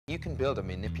You can build a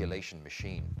manipulation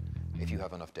machine if you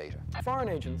have enough data. Foreign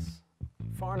agents,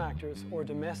 foreign actors, or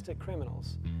domestic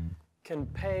criminals can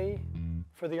pay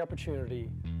for the opportunity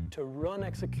to run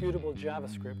executable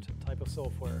JavaScript type of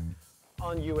software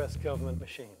on US government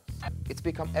machines. It's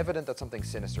become evident that something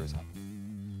sinister is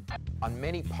happening. On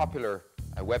many popular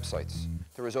websites,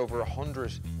 there is over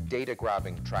 100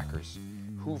 data-grabbing trackers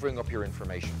hoovering up your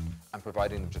information and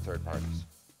providing them to third parties.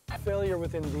 Failure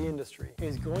within the industry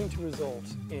is going to result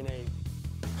in a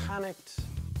panicked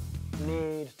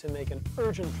need to make an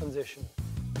urgent transition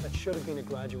that should have been a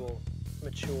gradual,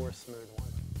 mature, smooth one.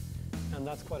 And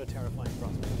that's quite a terrifying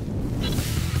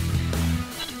prospect.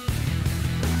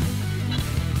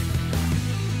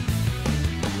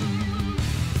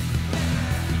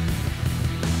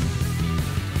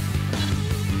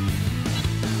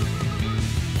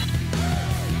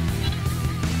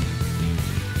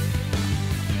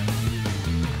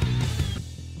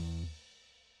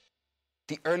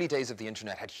 The early days of the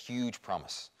internet had huge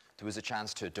promise. There was a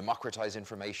chance to democratize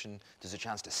information, there's a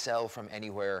chance to sell from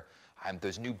anywhere,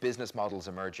 there's new business models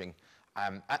emerging,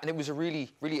 and it was a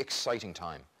really, really exciting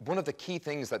time. One of the key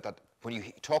things that when you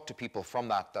talk to people from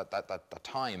that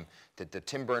time, the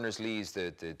Tim Berners-Lees,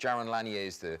 the Jaron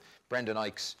Laniers, the Brendan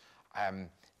Ikes,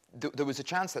 there was a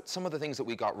chance that some of the things that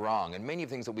we got wrong, and many of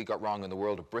the things that we got wrong in the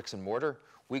world of bricks and mortar,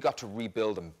 we got to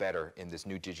rebuild them better in this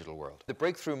new digital world. The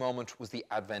breakthrough moment was the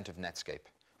advent of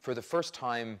Netscape. For the first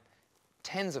time,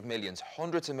 tens of millions,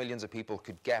 hundreds of millions of people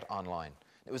could get online.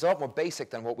 It was a lot more basic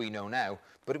than what we know now,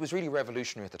 but it was really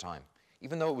revolutionary at the time.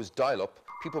 Even though it was dial-up,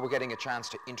 people were getting a chance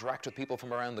to interact with people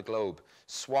from around the globe,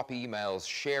 swap emails,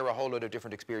 share a whole lot of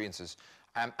different experiences,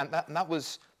 and that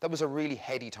was a really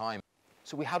heady time.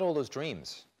 So we had all those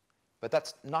dreams, but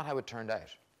that's not how it turned out.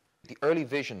 The early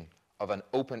vision of an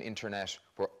open internet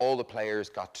where all the players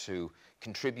got to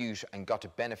contribute and got to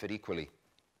benefit equally,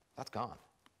 that's gone.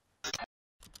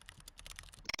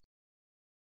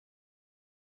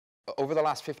 Over the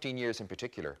last 15 years in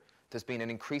particular, there's been an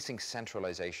increasing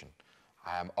centralization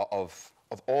of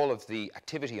all of the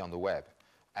activity on the web.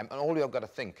 And all we've got to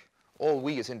think, all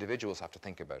we as individuals have to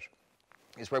think about,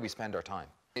 is where we spend our time.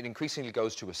 It increasingly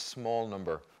goes to a small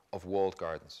number of walled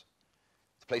gardens.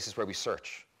 The places where we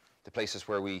search, the places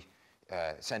where we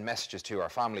send messages to our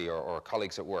family or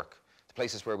colleagues at work, the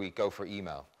places where we go for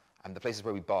email, and the places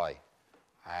where we buy.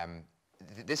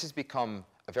 This has become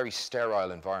a very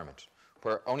sterile environment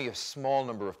where only a small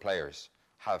number of players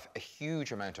have a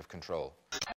huge amount of control.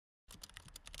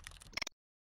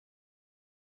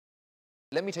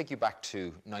 Let me take you back to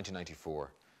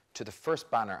 1994, to the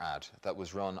first banner ad that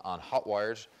was run on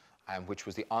Hotwired, which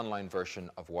was the online version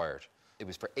of Wired. It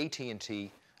was for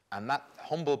AT&T, and that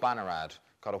humble banner ad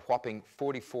got a whopping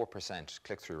 44%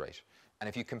 click-through rate. And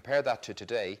if you compare that to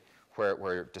today,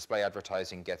 where display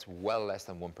advertising gets well less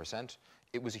than 1%,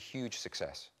 it was a huge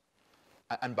success.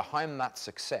 And behind that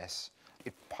success,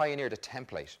 it pioneered a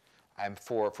template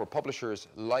for publishers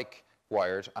like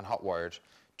Wired and Hotwired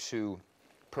to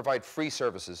provide free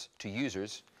services to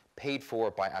users paid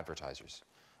for by advertisers.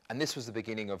 And this was the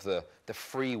beginning of the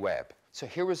free web. So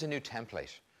here was a new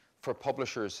template for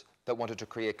publishers that wanted to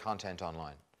create content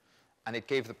online. And it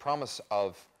gave the promise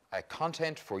of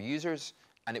content for users,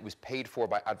 and it was paid for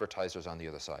by advertisers on the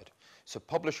other side. So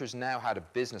publishers now had a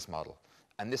business model.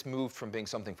 And this moved from being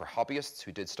something for hobbyists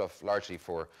who did stuff largely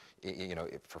for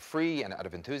free and out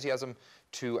of enthusiasm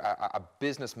to a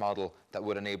business model that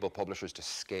would enable publishers to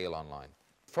scale online.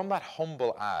 From that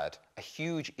humble ad, a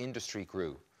huge industry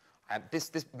grew. And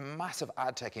this massive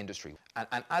ad tech industry.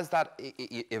 And as that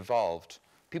evolved,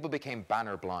 people became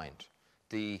banner blind.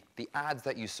 The ads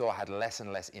that you saw had less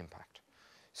and less impact.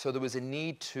 So there was a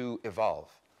need to evolve.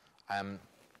 And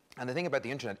the thing about the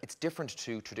internet, it's different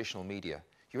to traditional media.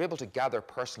 You're able to gather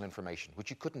personal information, which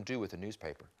you couldn't do with a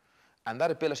newspaper. And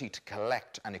that ability to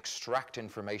collect and extract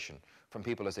information from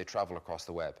people as they travel across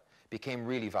the web became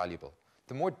really valuable.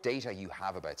 The more data you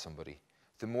have about somebody,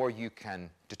 the more you can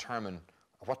determine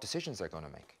what decisions they're going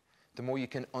to make. The more you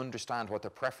can understand what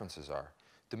their preferences are.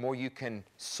 The more you can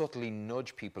subtly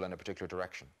nudge people in a particular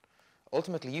direction.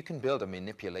 Ultimately, you can build a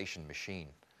manipulation machine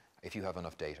if you have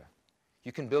enough data.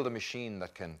 You can build a machine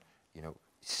that can,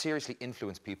 seriously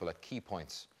influence people at key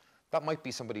points. That might be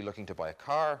somebody looking to buy a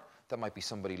car, that might be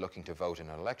somebody looking to vote in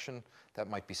an election, that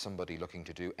might be somebody looking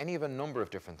to do any of a number of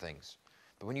different things.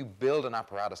 But when you build an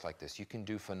apparatus like this, you can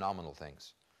do phenomenal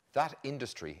things. That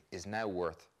industry is now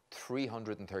worth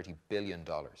 $330 billion.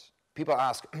 People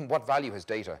ask, what value has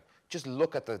data? Just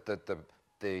look at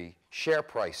the share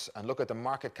price and look at the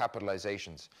market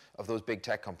capitalizations of those big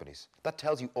tech companies. That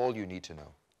tells you all you need to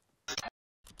know.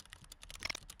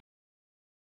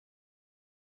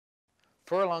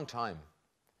 For a long time,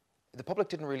 the public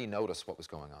didn't really notice what was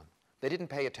going on. They didn't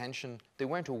pay attention. They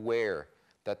weren't aware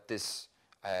that this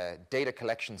data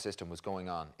collection system was going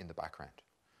on in the background.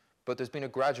 But there's been a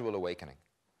gradual awakening.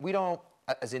 We don't,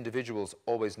 as individuals,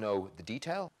 always know the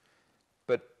detail,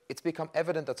 but it's become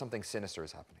evident that something sinister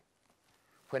is happening.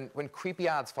 When creepy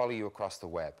ads follow you across the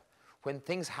web, when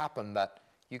things happen that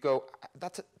you go,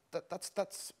 that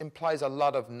implies a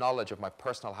lot of knowledge of my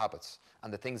personal habits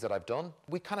and the things that I've done,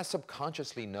 we kind of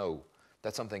subconsciously know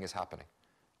that something is happening.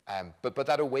 But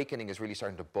that awakening is really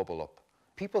starting to bubble up.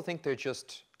 People think they're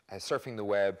just surfing the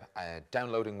web,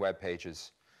 downloading web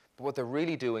pages, but what they're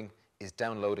really doing is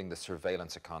downloading the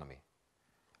surveillance economy.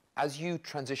 As you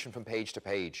transition from page to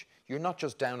page, you're not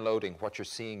just downloading what you're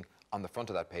seeing on the front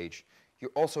of that page,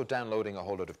 you're also downloading a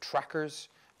whole lot of trackers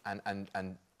and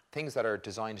things that are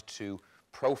designed to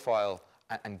profile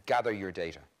and gather your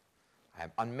data.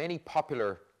 On many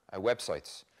popular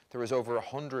websites, there is over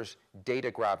 100 data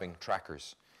grabbing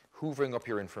trackers hoovering up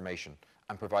your information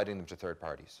and providing them to third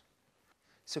parties.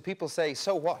 So people say,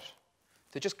 so what?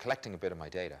 They're just collecting a bit of my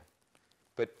data.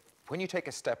 But when you take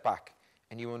a step back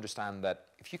and you understand that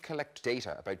if you collect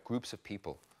data about groups of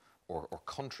people or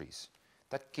countries,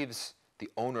 that gives the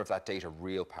owner of that data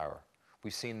real power.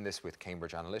 We've seen this with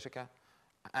Cambridge Analytica,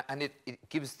 and it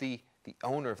gives the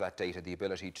owner of that data the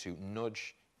ability to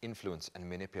nudge, influence, and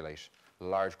manipulate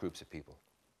large groups of people.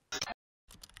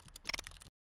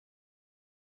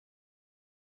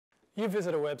 You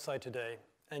visit a website today,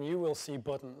 and you will see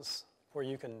buttons where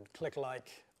you can click like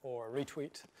or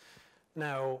retweet.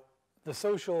 Now, the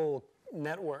social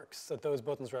networks that those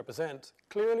buttons represent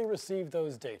clearly receive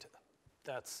those data.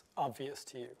 That's obvious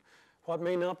to you. What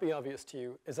may not be obvious to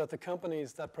you is that the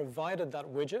companies that provided that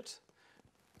widget,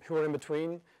 who are in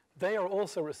between, they are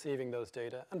also receiving those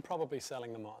data and probably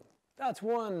selling them on. That's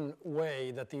one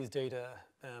way that these data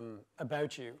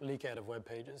about you leak out of web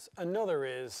pages. Another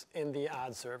is in the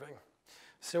ad serving.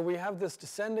 So we have this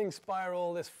descending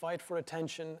spiral, this fight for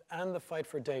attention and the fight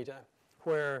for data,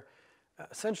 where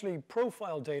essentially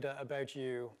profile data about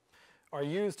you are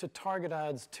used to target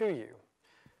ads to you.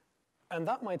 And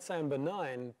that might sound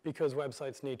benign because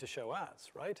websites need to show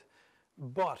ads, right?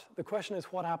 But the question is,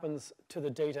 what happens to the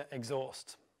data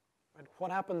exhaust? Right? What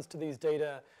happens to these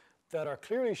data that are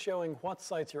clearly showing what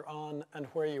sites you're on and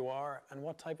where you are and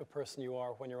what type of person you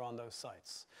are when you're on those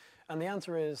sites? And the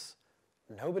answer is,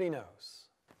 nobody knows.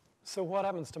 So what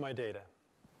happens to my data?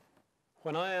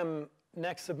 When I am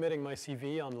next submitting my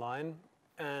CV online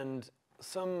and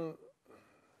some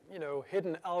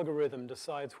hidden algorithm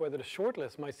decides whether to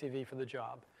shortlist my CV for the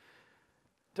job,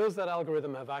 does that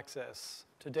algorithm have access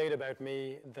to data about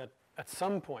me that at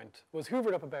some point was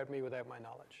hoovered up about me without my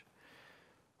knowledge?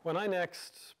 When I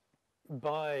next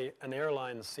buy an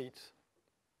airline seat,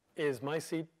 is my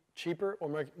seat cheaper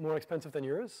or more expensive than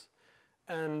yours?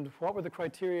 And what were the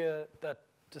criteria that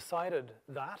decided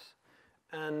that?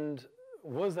 And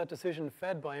was that decision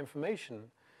fed by information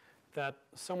that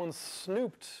someone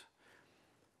snooped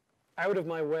out of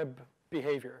my web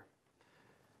behavior?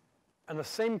 And the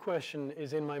same question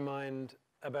is in my mind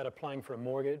about applying for a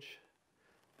mortgage,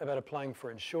 about applying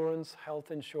for insurance,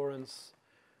 health insurance.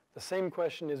 The same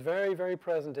question is very, very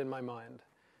present in my mind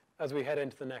as we head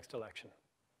into the next election.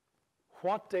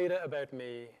 What data about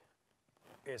me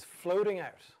is floating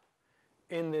out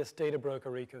in this data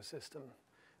broker ecosystem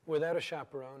without a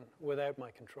chaperone, without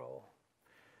my control?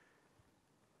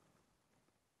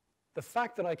 The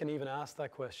fact that I can even ask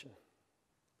that question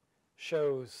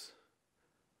shows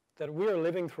that we are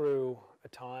living through a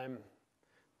time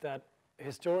that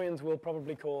historians will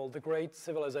probably call the great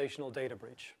civilizational data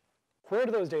breach. Where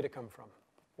do those data come from?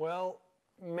 Well,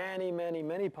 many, many,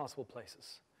 many possible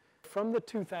places. From the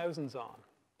 2000s on,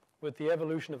 with the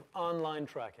evolution of online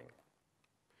tracking,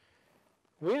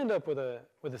 we end up with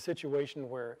a situation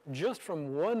where just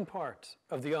from one part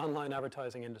of the online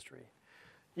advertising industry,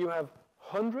 you have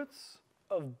hundreds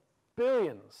of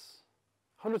billions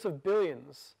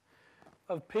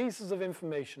of pieces of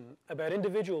information about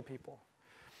individual people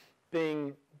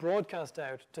being broadcast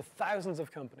out to thousands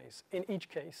of companies, in each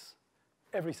case,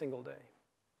 every single day.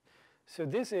 So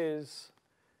this is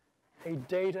a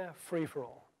data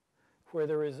free-for-all, where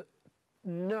there is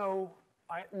no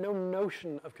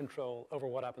notion of control over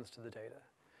what happens to the data.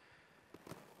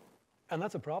 And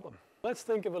that's a problem. Let's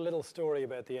think of a little story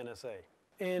about the NSA.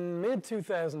 In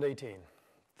mid-2018,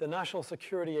 the National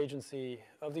Security Agency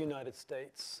of the United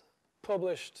States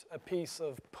published a piece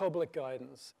of public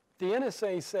guidance. The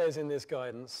NSA says in this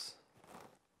guidance,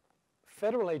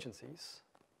 federal agencies,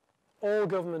 all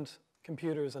government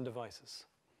computers and devices,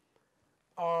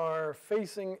 are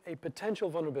facing a potential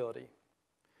vulnerability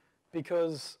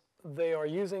because they are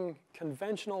using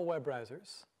conventional web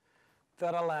browsers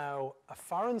that allow a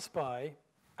foreign spy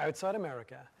outside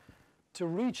America to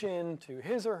reach into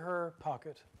his or her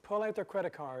pocket, pull out their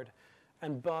credit card,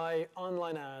 and buy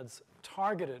online ads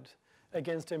targeted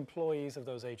against employees of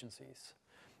those agencies.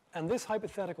 And this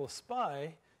hypothetical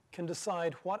spy can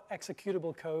decide what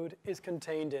executable code is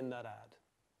contained in that ad.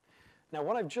 Now,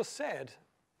 what I've just said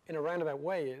in a roundabout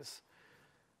way is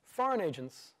foreign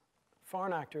agents,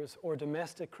 foreign actors, or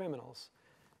domestic criminals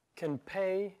can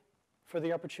pay for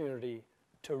the opportunity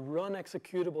to run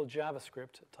executable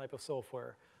JavaScript type of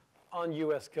software on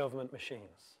US government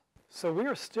machines. So we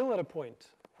are still at a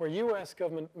point where US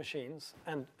government machines,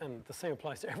 and the same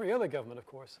applies to every other government, of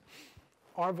course,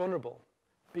 are vulnerable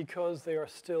because they are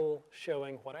still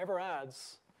showing whatever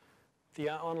ads the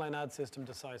online ad system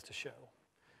decides to show.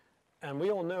 And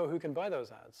we all know who can buy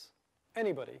those ads.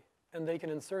 Anybody. And they can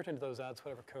insert into those ads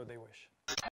whatever code they wish.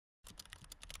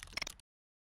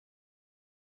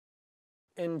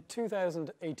 In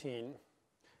 2018,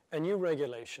 a new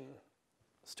regulation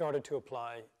started to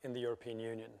apply in the European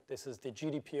Union. This is the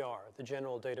GDPR, the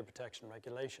General Data Protection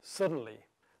Regulation. Suddenly,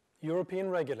 European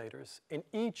regulators in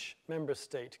each member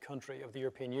state country of the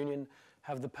European Union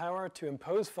have the power to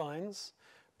impose fines,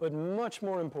 but much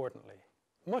more importantly,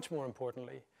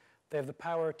 they have the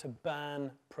power to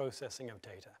ban processing of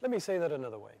data. Let me say that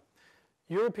another way.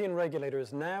 European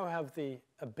regulators now have the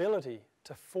ability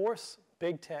to force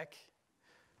big tech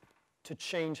to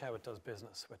change how it does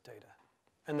business with data.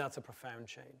 And that's a profound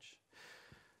change.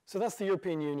 So that's the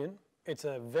European Union. It's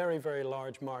a very, very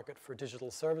large market for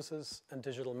digital services and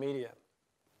digital media.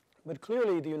 But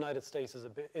clearly, the United States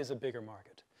is a bigger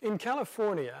market. In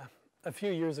California, a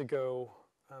few years ago,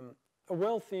 a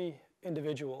wealthy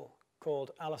individual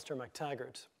called Alistair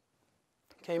McTaggart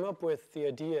came up with the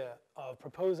idea of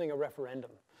proposing a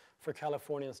referendum for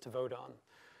Californians to vote on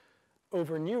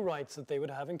over new rights that they would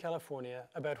have in California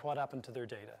about what happened to their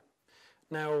data.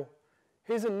 Now,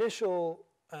 his initial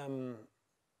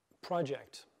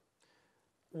project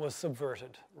was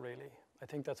subverted, really, I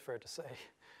think that's fair to say,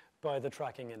 by the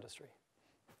tracking industry.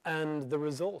 And the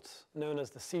result, known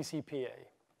as the CCPA,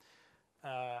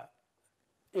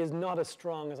 is not as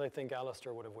strong as I think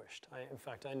Alistair would have wished. In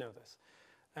fact, I know this.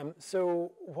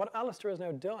 So what Alistair has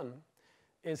now done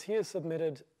is he has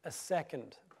submitted a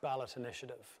second ballot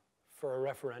initiative for a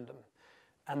referendum.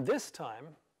 And this time,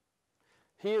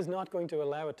 he is not going to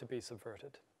allow it to be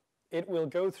subverted. It will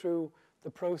go through the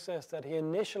process that he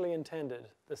initially intended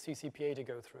the CCPA to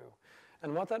go through.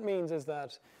 And what that means is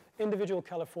that individual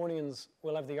Californians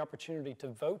will have the opportunity to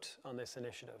vote on this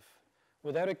initiative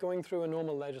without it going through a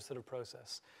normal legislative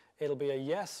process. It'll be a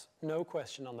yes/no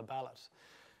question on the ballot.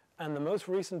 And the most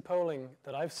recent polling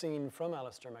that I've seen from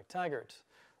Alistair McTaggart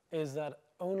is that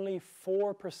only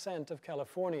 4% of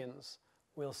Californians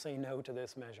will say no to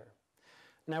this measure.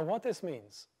 Now, what this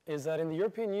means is that in the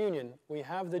European Union, we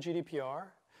have the GDPR,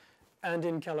 and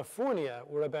in California,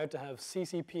 we're about to have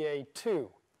CCPA 2.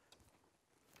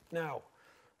 Now,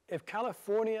 if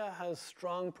California has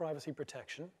strong privacy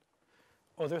protection,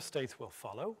 other states will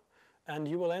follow, and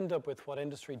you will end up with what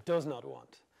industry does not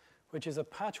want, which is a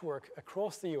patchwork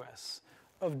across the US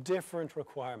of different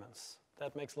requirements.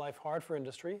 That makes life hard for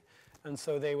industry, and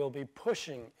so they will be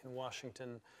pushing in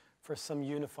Washington for some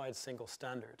unified single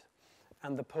standard.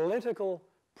 And the political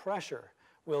pressure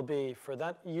will be for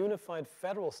that unified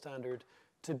federal standard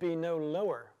to be no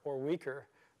lower or weaker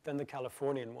than the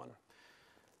Californian one.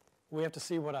 We have to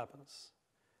see what happens.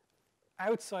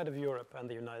 Outside of Europe and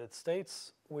the United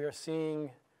States, we are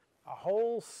seeing a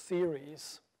whole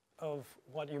series of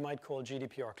what you might call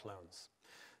GDPR clones.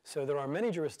 So there are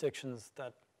many jurisdictions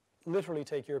that literally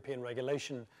take European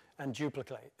regulation and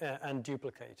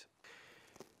duplicate.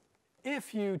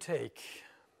 If you take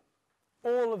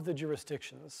all of the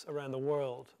jurisdictions around the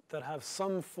world that have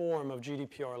some form of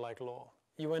GDPR-like law,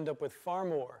 you end up with far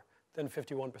more than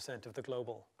 51% of the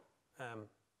global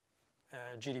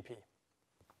GDP.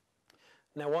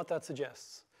 Now, what that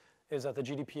suggests is that the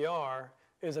GDPR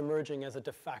is emerging as a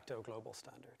de facto global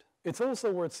standard. It's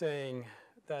also worth saying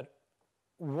that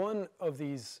one of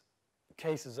these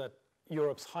cases at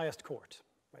Europe's highest court,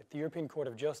 right, the European Court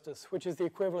of Justice, which is the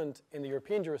equivalent in the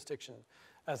European jurisdiction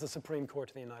as the Supreme Court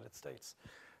of the United States,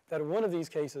 that one of these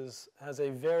cases has a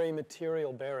very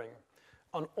material bearing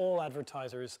on all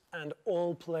advertisers and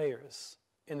all players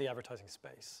in the advertising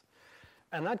space.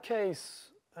 And that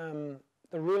case,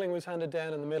 the ruling was handed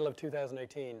down in the middle of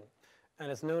 2018,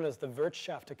 and it's known as the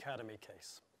Wirtschaft Academy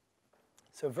case.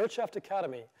 So Wirtschaft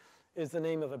Academy is the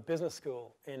name of a business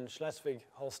school in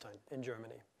Schleswig-Holstein in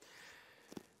Germany.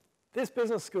 This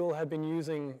business school had been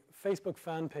using Facebook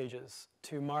fan pages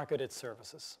to market its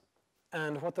services.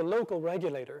 And what the local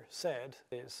regulator said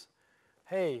is,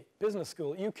 hey, business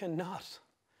school, you cannot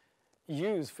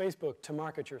use Facebook to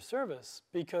market your service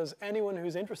because anyone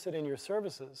who's interested in your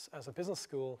services as a business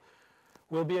school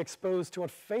will be exposed to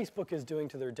what Facebook is doing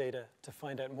to their data to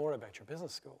find out more about your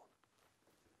business school.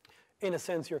 In a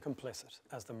sense, you're complicit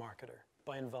as the marketer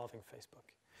by involving Facebook.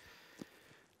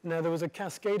 Now, there was a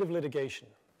cascade of litigation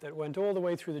that went all the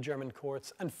way through the German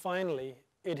courts, and finally,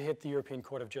 it hit the European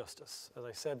Court of Justice, as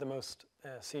I said, the most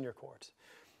senior court.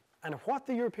 And what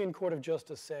the European Court of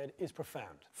Justice said is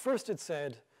profound. First, it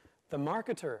said the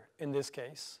marketer, in this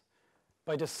case,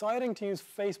 by deciding to use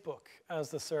Facebook as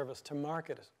the service to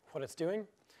market what it's doing,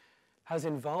 has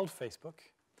involved Facebook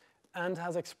and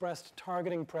has expressed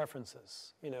targeting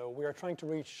preferences. You know, we are trying to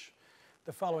reach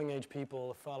the following age people,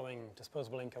 the following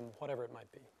disposable income, whatever it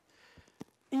might be.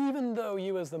 Even though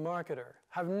you as the marketer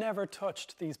have never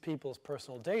touched these people's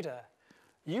personal data,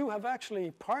 you have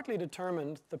actually partly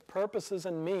determined the purposes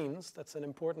and means, that's an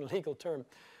important legal term,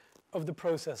 of the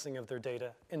processing of their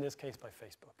data, in this case by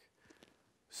Facebook.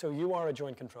 So you are a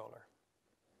joint controller.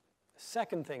 The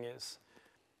second thing is,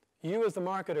 you as the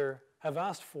marketer have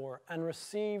asked for and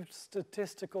received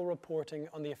statistical reporting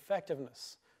on the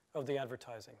effectiveness of the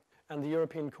advertising. And the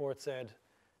European Court said,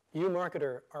 you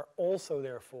marketer are also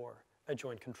therefore a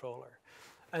joint controller.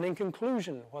 And in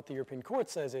conclusion, what the European Court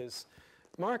says is,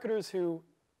 marketers who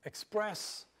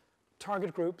express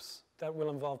target groups that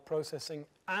will involve processing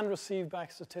and receive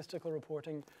back statistical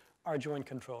reporting are joint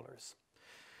controllers.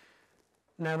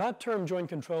 Now that term joint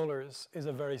controllers is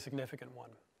a very significant one.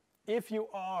 If you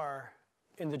are,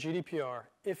 in the GDPR,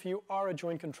 if you are a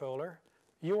joint controller,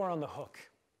 you are on the hook.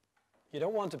 You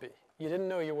don't want to be. You didn't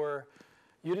know you were.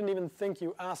 You didn't even think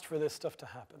you asked for this stuff to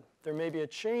happen. There may be a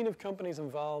chain of companies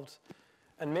involved,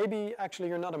 and maybe actually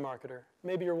you're not a marketer.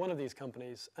 Maybe you're one of these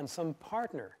companies, and some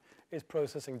partner is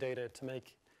processing data to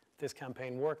make this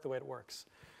campaign work the way it works.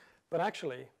 But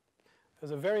actually,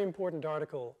 there's a very important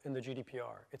article in the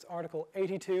GDPR. It's Article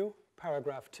 82,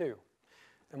 Paragraph 2.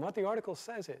 And what the article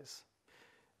says is,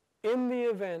 in the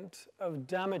event of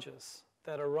damages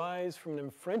that arise from an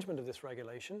infringement of this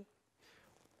regulation,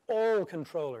 all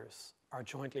controllers are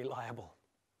jointly liable.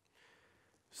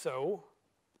 So,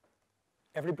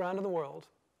 every brand in the world,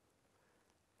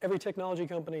 every technology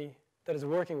company that is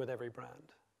working with every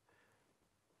brand,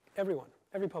 everyone,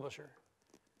 every publisher,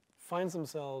 finds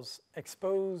themselves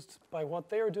exposed by what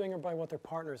they are doing or by what their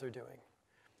partners are doing.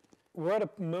 We're at a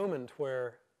moment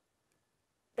where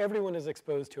everyone is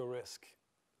exposed to a risk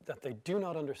that they do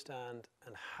not understand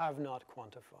and have not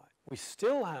quantified. We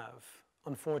still have,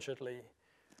 unfortunately,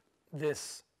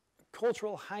 this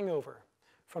cultural hangover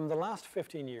from the last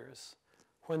 15 years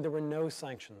when there were no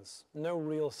sanctions, no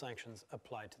real sanctions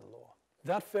applied to the law.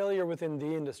 That failure within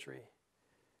the industry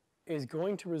is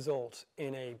going to result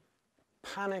in a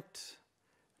panicked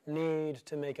need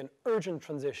to make an urgent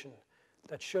transition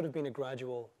that should have been a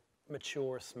gradual,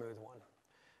 mature, smooth one.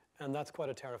 And that's quite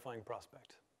a terrifying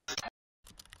prospect.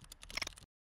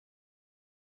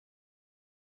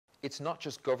 It's not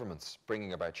just governments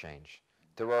bringing about change.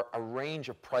 There are a range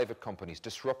of private companies,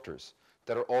 disruptors,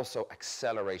 that are also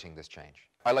accelerating this change.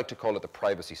 I like to call it the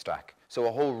privacy stack. So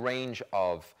a whole range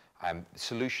of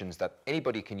solutions that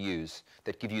anybody can use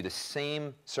that give you the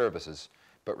same services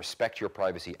but respect your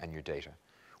privacy and your data.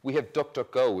 We have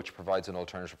DuckDuckGo, which provides an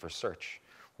alternative for search.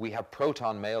 We have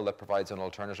Proton Mail that provides an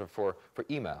alternative for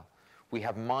email. We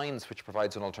have Minds, which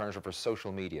provides an alternative for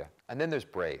social media. And then there's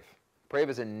Brave. Brave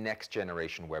is a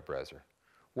next-generation web browser,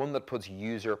 one that puts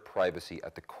user privacy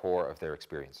at the core of their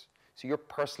experience. So your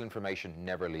personal information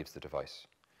never leaves the device.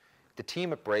 The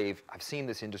team at Brave have seen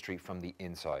this industry from the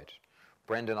inside.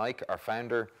 Brendan Eich, our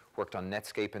founder, worked on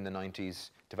Netscape in the 90s,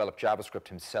 developed JavaScript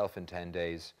himself in 10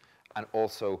 days, and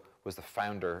also was the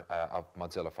founder of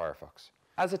Mozilla Firefox.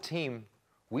 As a team,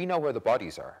 we know where the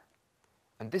bodies are.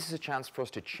 And this is a chance for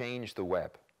us to change the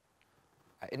web.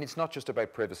 And it's not just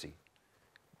about privacy.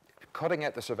 Cutting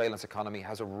out the surveillance economy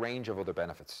has a range of other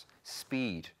benefits.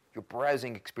 Speed, your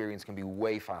browsing experience can be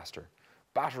way faster.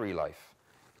 Battery life,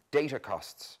 data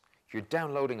costs, you're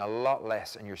downloading a lot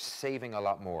less and you're saving a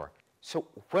lot more. So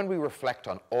when we reflect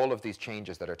on all of these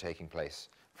changes that are taking place,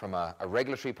 from a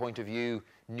regulatory point of view,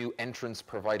 new entrants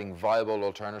providing viable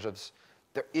alternatives,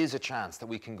 there is a chance that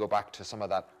we can go back to some of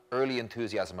that early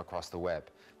enthusiasm across the web,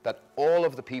 that all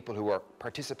of the people who are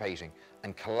participating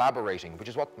and collaborating, which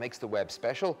is what makes the web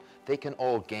special, they can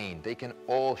all gain, they can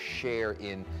all share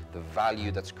in the value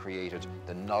that's created,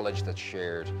 the knowledge that's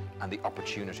shared, and the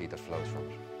opportunity that flows from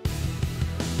it.